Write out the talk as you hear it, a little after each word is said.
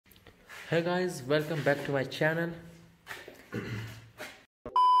Hey guys, welcome back to my channel.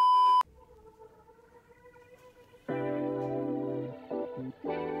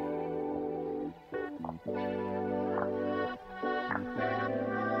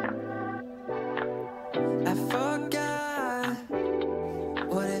 I forgot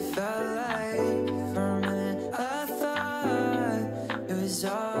what it felt like. For a minute I thought it was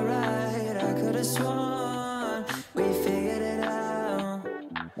alright. I could have sworn we figured it out.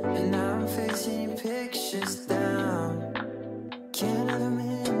 And now I'm facing pictures down. Can't have them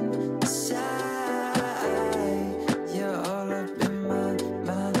inside. You're all up in my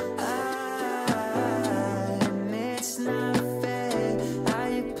eye. And it's not fair how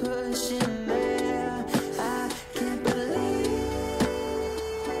you pushing there. I can't believe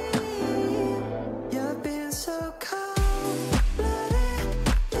you're being so cold-blooded.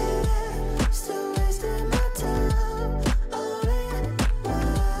 Yeah, still wasting my time on it. Why?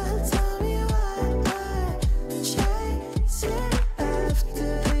 Tell me why I chase it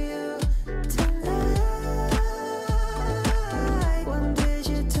after you tonight. When did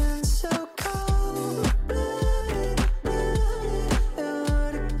you turn so cold-blooded? You're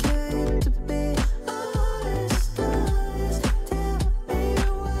what it came to be. Honest, honest, tell me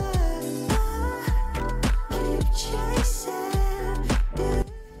why I keep chasing you.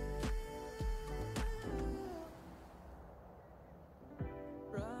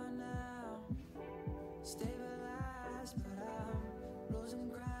 Run now, stabilize, but I'm losing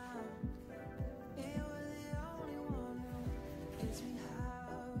ground. You were the only one who asked me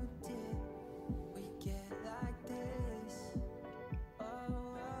how did we get like this. Oh,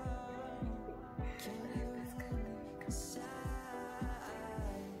 can't even look aside.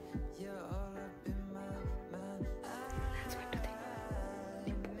 You're all up in my mind.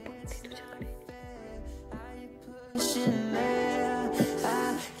 Pushing there, I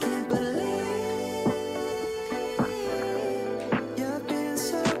can't believe you're being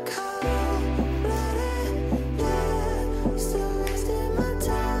so cold-blooded. Yeah, still wasting my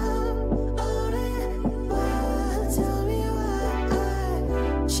time on it. Why? Tell me why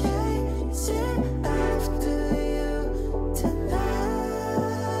I chase it after you tonight.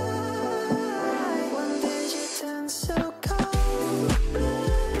 When did you turn so cold-blooded?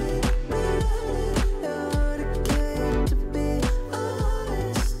 You're what it came to be.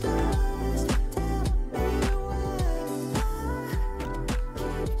 Honest, honest, tell me why I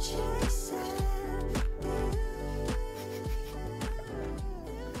keep chasing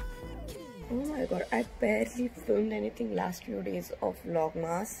Oh my god, I barely filmed anything last few days of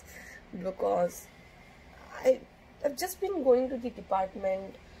Vlogmas because I've just been going to the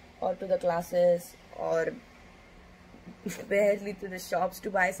department or to the classes or barely to the shops to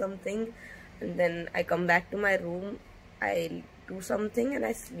buy something, and then I come back to my room, I do something and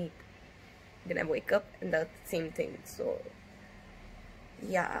I sleep. Then I wake up and the same thing. So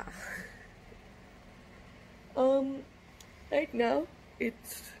yeah. Right now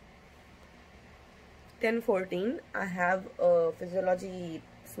it's 10:14. I have a physiology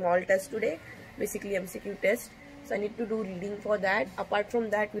small test today, basically MCQ test, so I need to do reading for that. Apart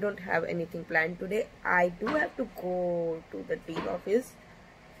from that, we don't have anything planned today. I do have to go to the dean office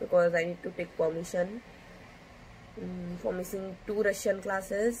because I need to take permission for missing 2 Russian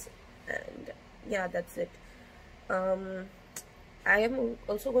classes, and yeah, that's it. I am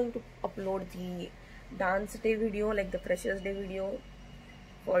also going to upload the dance day video, like the freshers day video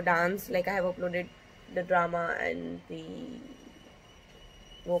for dance. Like I have uploaded the drama and the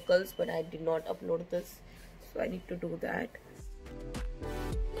vocals, but I did not upload this, so I need to do that.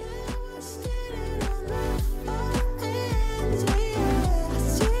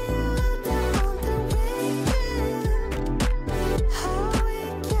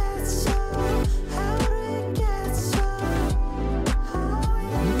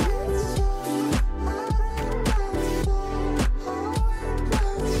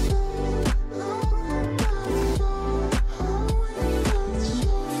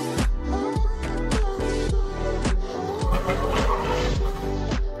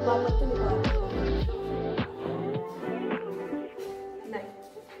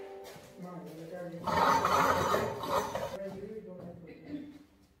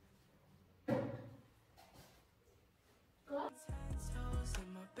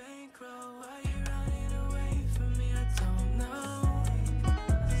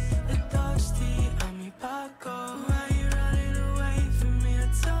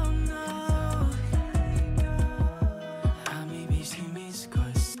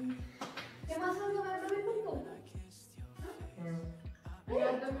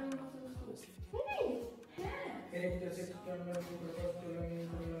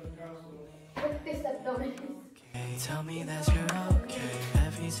 Twist abdomen. Tell me that you're okay.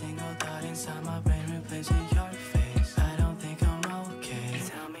 Every single thought inside my brain replacing your face. I don't think I'm okay.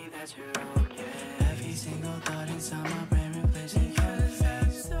 Tell me that you're okay. Every single thought inside my brain replacing your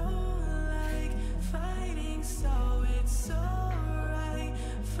face. I don't like fighting, so it's alright.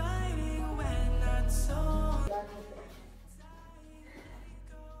 Fighting when I don't.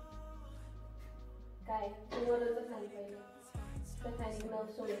 Guy, तुम्हाला तर खाली पाहिजे. तर खाली नाव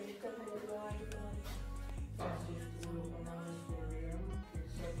सोडून तर खाली नाव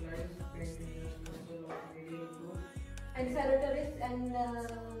and Ceratoris and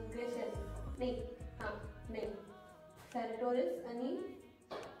Gracious. नहीं. Ceratoris आणि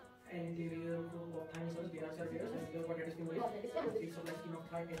anterior group of thymus, there are ceratoris and the quadratus femoris. It supplies skin of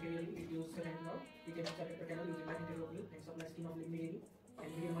thigh anteriorly. It uses second nerve. It can separate canal using by anterior oblique and supplies skin of limb medially and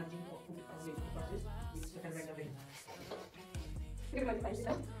medial margin of foot passes with second right vein.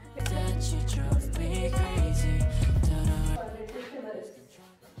 That you drove me crazy.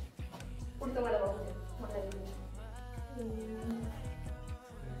 पुढचं मला बघू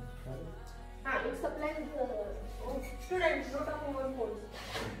it supplies student not a movement force.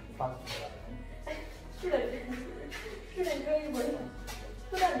 Student very good.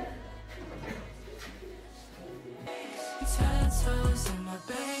 Student. Tattoos in my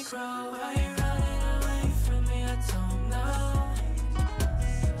bankroll. Why you running away from me? I don't know.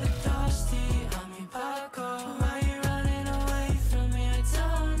 The dusty on me Paco. Why you running away from me? I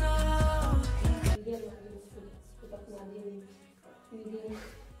don't know. Medium.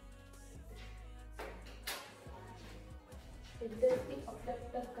 Just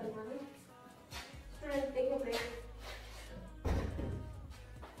abductor करना है. Student take a break.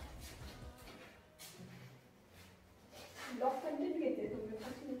 Lock content घेते तुम्ही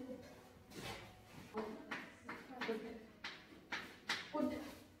पासून. Good.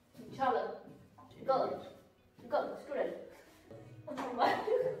 चलो. Go. Student.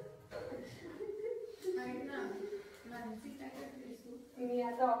 मी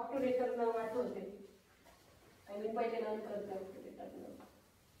आता ऑक्टोरेटर न वाट होते. आणि पहिले नाम करते ऑक्टोरेटर न.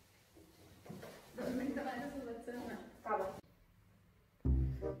 2 मिनिटं माझ्यासोबत चल ना. कामा.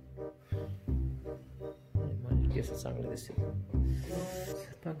 माझी केस चांगले दिसतील.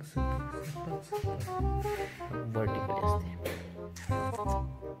 वर्टिकली असते.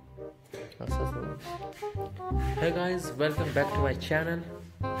 Hey guys, welcome back to my channel.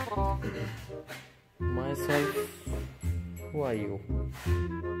 Myself. Who are you?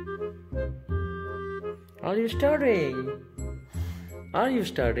 Are you studying? Are you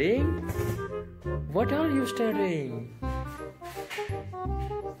studying? What are you studying?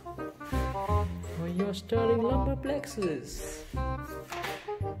 Oh, you're studying lumbar plexus.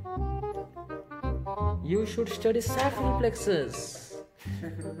 You should study sacral plexus.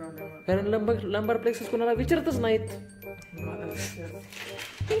 कारण lumbar plexus कोणाला विचारतच नाहीत.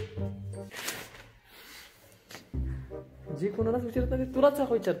 जी कोणालाच विचारत नाही तुलाच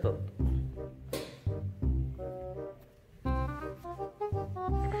विचारतात.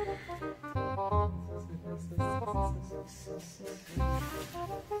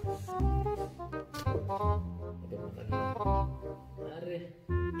 अरे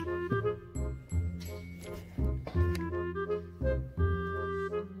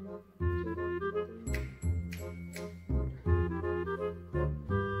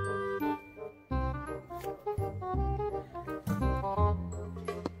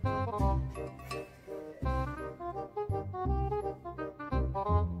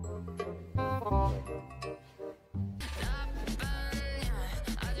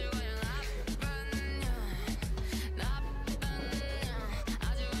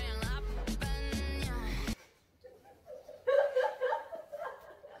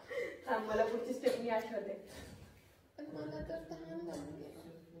मला पुढची स्टेप मी आठवते. मला तर तहान लागली.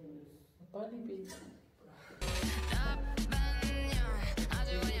 पाणी P.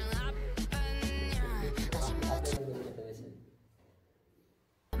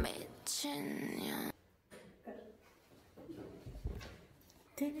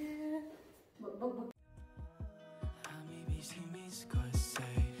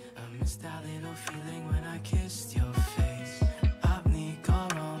 I missed that little feeling when I kissed your face. I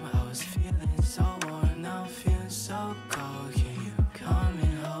was feeling so warm, now I'm feeling so cold. Can you come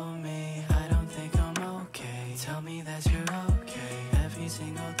and hold me? I don't think I'm okay. Tell me that you're okay. Every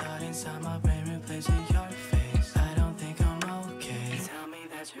single thought inside my brain replacing your face. I don't think I'm okay. Tell me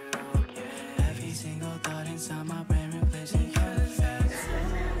that you're okay. Every single thought inside my brain replacing your face.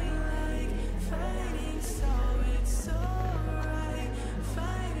 Like fighting, so it's alright.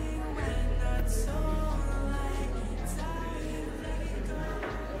 Fighting when I don't like. Tired, let it go.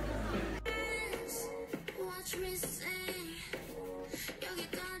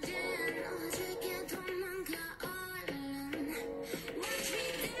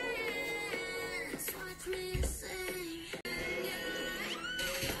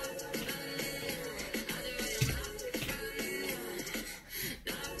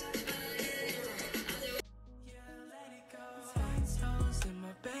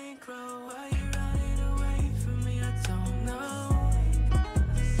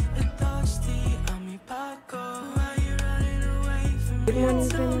 Good morning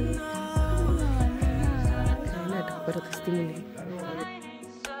प्रणाली. काय नाटक करत असते मुलगी.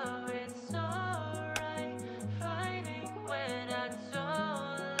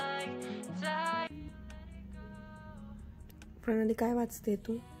 प्रणाली काय वाचते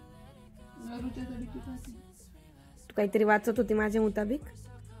तू? तू काहीतरी वाचत होती माझ्या मुताबिक.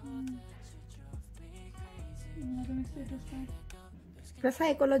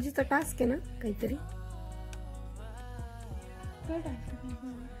 सायकोलॉजीचा टास्क आहे ना काहीतरी.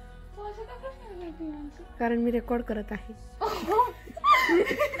 कारण मी रेकॉर्ड करत आहे.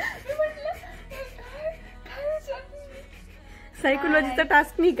 सायकोलॉजीचा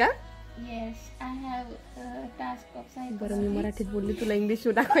टास्क नाही का? Yes, I have a task of psychology. बरं मी मराठीत बोलली, तुला इंग्लिश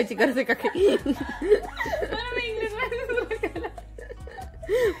दाखवायची गरज आहे का काही?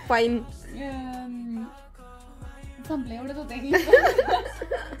 फाईन. संपलं एवढंच होतं इंग्लिश.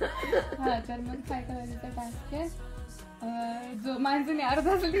 हा तर मग सायकोलॉजीचा टास्क आहे जो माणसाने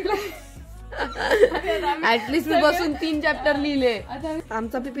अर्धा लिहिला. ऍटलीस्ट मी बसून 3 चॅप्टर लिहिले.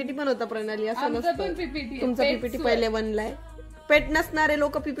 आमचा पीपीटी पण होता प्रणाली, असं नसतं. तुमचा पीपीटी पहिले बनलाय. पेट नसणारे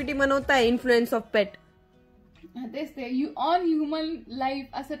लोक पीपीटी बनवताय. इन्फ्लुएन्स ऑफ पेट. तेच ते ऑन ह्युमन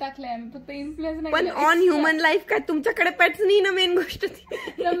लाईफ असं टाकलंय आम्ही, फक्त इन्फ्लुएन्स नाही. पण ऑन ह्युमन लाईफ काय तुमच्याकडे पेट्स नाही ना, मेन गोष्ट ती.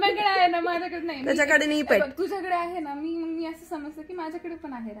 रम्याकडे आहे ना, माझ्याकडे नाही. त्याच्याकडे नाही पेट. तुझ्याकडे आहे ना. मी असं समजतं की माझ्याकडे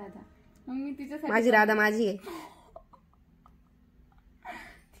पण आहे राधा. मग मी तिच्यासाठी माझी राधा माझी आहे.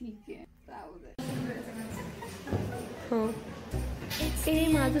 ठीक आहे राहू दे. हो ते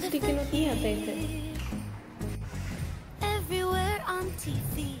माझं स्टिकी नोट नाही आता इथे. Everywhere on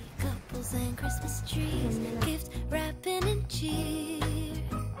TV, couples and Christmas trees, gift wrapping and cheer.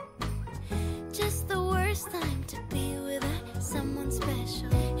 Just the worst time to be without someone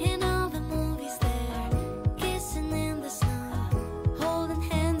special. In all the movies they're kissing in the snow, holding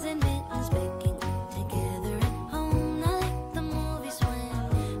hands and mittens, baking together at home. Not like the movies when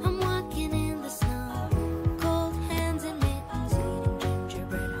I'm walking in the snow, cold hands and mittens, eating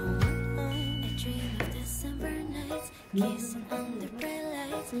gingerbread home alone. I dream of December nights, kissing under bright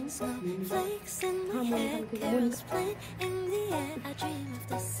lights, snowflakes in my head, carols playing in the air. I dream of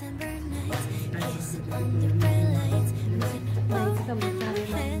December nights, kissing under bright lights, red bow in my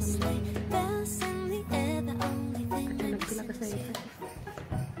hair, sleigh bells in the air. The only thing I miss is you.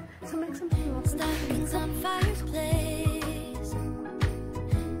 Stockings on fireplace,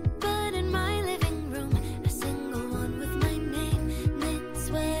 but in my living room, a single one with my name, knit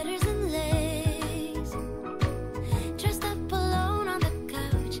sweaters and lace. Dressed up alone on the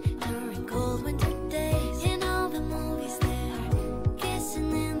couch during cold winter days. In all the movies they're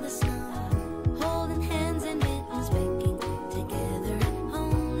kissing in the snow, holding hands and mittens, baking together at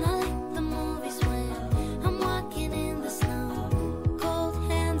home. Not like the movies when I'm walking in the snow, cold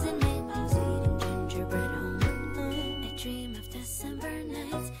hands and mittens, eating gingerbread home alone. I dream of December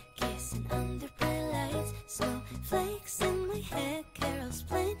nights, kissing under bright lights, snowflakes in my hair, carols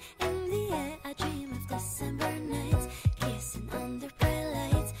playing in the air. I dream of December nights, kissing under bright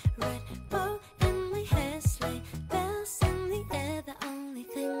lights, red bow in my hair, sleigh bells in the air. The only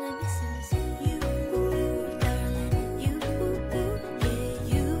thing I'm missing is you, darling, you, yeah,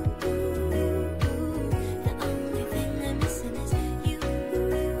 you. The only thing I'm missing is you,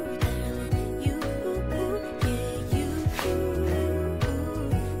 darling, you, yeah, you.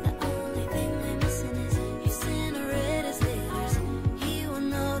 The only thing I'm missing is you send a red as letters. He will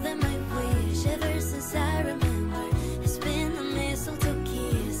know that my wish ever since I remember has been the mistletoe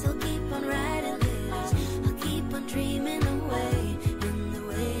kiss. I'll keep on writing letters, I'll keep on dreaming away in the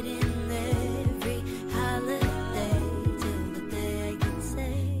waiting every holiday till the day I can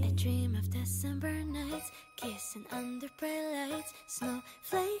say I dream of December nights, kissing under bright lights,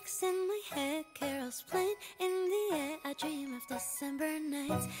 snowflakes in my hair, carols playing in the air. I dream of December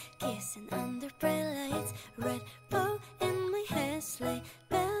nights, kissing under bright lights, red bow in my hair, sleigh